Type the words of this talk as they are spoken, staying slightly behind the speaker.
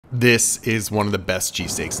This is one of the best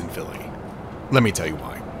cheesesteaks in Philly. Let me tell you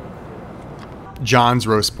why. John's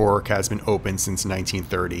Roast Pork has been open since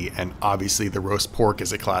 1930, and obviously the roast pork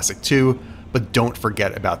is a classic too, but don't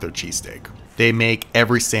forget about their cheesesteak. They make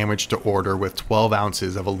every sandwich to order with 12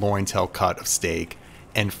 ounces of a loin-tail cut of steak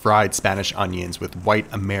and fried Spanish onions with white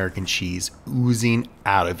American cheese oozing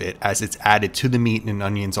out of it as it's added to the meat and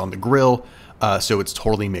onions on the grill, so it's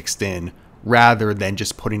totally mixed in, rather than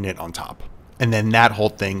just putting it on top. And then that whole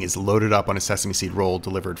thing is loaded up on a sesame seed roll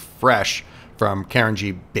delivered fresh from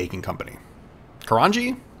Karanji Baking Company.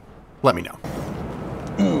 Karanji? Let me know.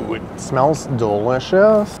 Ooh, it smells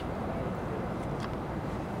delicious.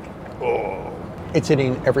 Oh, it's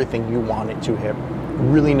hitting everything you want it to hit.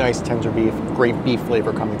 Really nice tender beef, great beef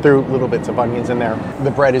flavor coming through, little bits of onions in there.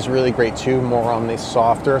 The bread is really great too, more on the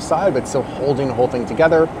softer side, but still holding the whole thing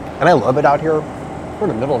together. And I love it out here. We're in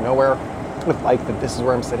the middle of nowhere. I like that this is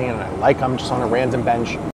where I'm sitting, and I like I'm just on a random bench.